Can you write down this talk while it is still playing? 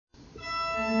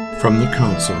From the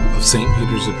Council of St.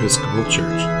 Peter's Episcopal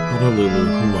Church, Honolulu,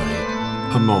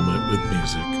 Hawaii, a moment with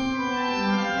music.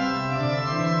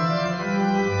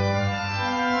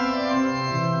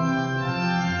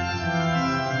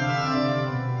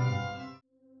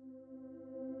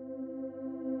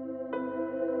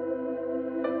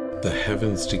 The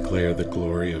heavens declare the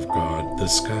glory of God, the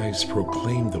skies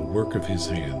proclaim the work of his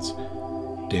hands.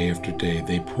 Day after day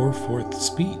they pour forth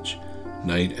speech,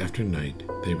 night after night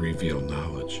they reveal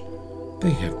knowledge.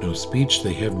 They have no speech,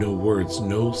 they have no words,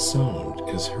 no sound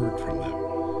is heard from them.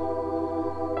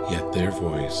 Yet their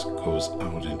voice goes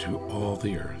out into all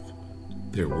the earth,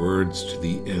 their words to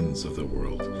the ends of the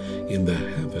world. In the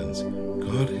heavens,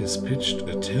 God has pitched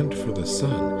a tent for the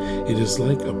sun. It is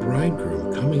like a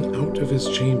bridegroom coming out of his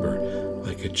chamber,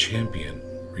 like a champion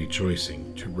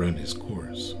rejoicing to run his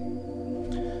course.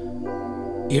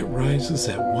 It rises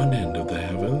at one end of the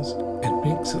heavens and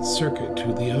makes its circuit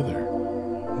to the other.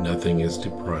 Nothing is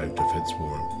deprived of its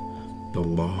warmth. The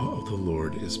law of the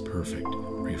Lord is perfect,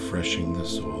 refreshing the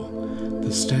soul.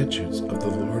 The statutes of the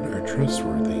Lord are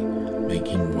trustworthy,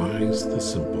 making wise the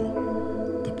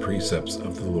simple. The precepts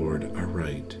of the Lord are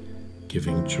right,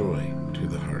 giving joy to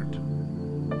the heart.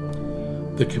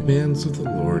 The commands of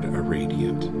the Lord are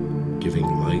radiant, giving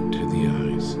light to the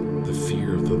eyes. The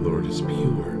fear of the Lord is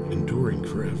pure, enduring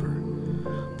forever.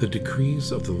 The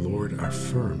decrees of the Lord are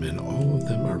firm, and all of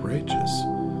them are righteous.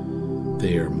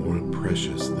 They are more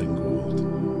precious than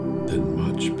gold, than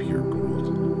much pure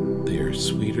gold. They are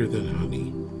sweeter than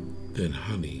honey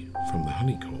from the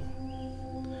honeycomb.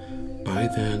 By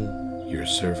them your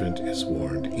servant is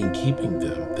warned. In keeping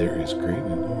them there is great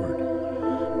reward.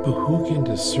 But who can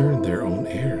discern their own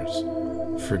errors?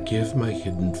 Forgive my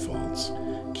hidden faults.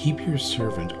 Keep your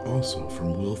servant also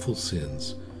from willful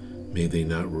sins. May they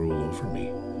not rule over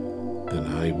me. Then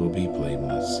I will be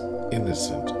blameless,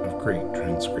 innocent of great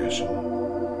transgression.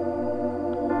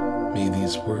 May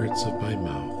these words of my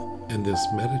mouth and this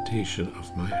meditation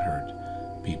of my heart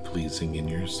be pleasing in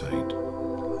your sight,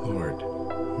 Lord,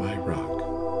 my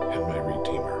rock and my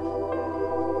redeemer.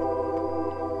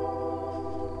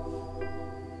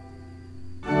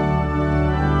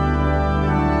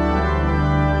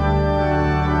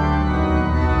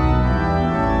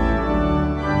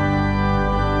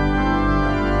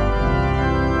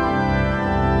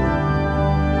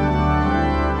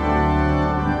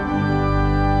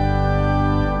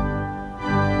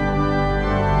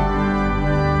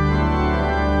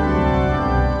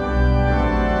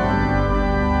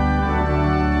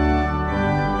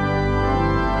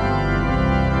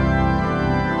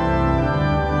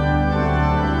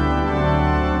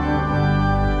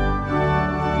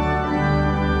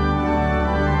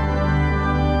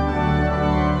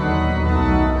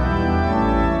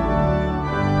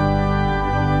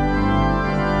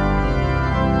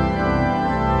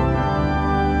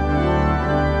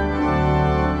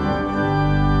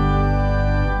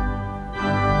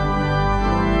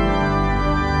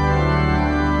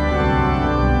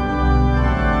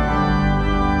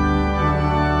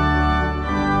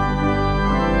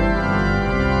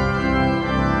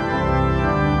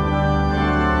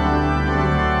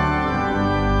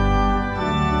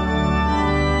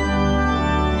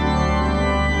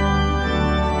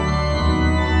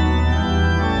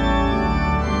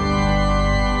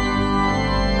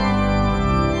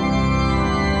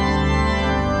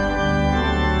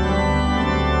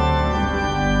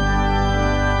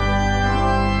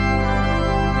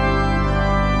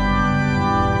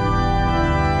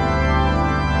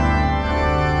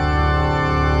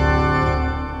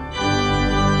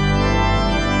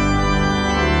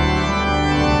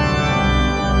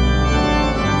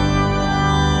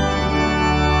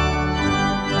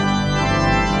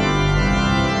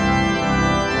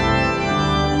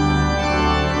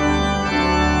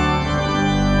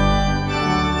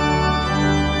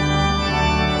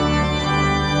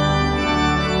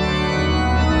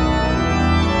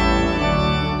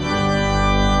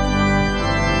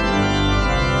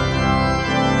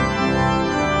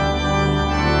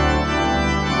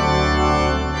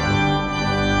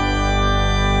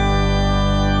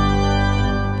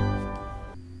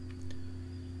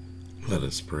 Let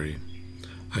us pray.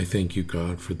 I thank you,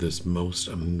 God, for this most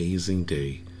amazing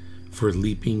day, for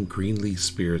leaping greenly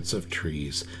spirits of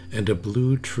trees and a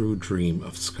blue true dream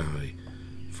of sky,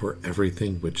 for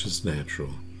everything which is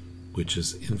natural, which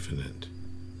is infinite,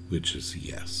 which is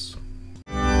yes.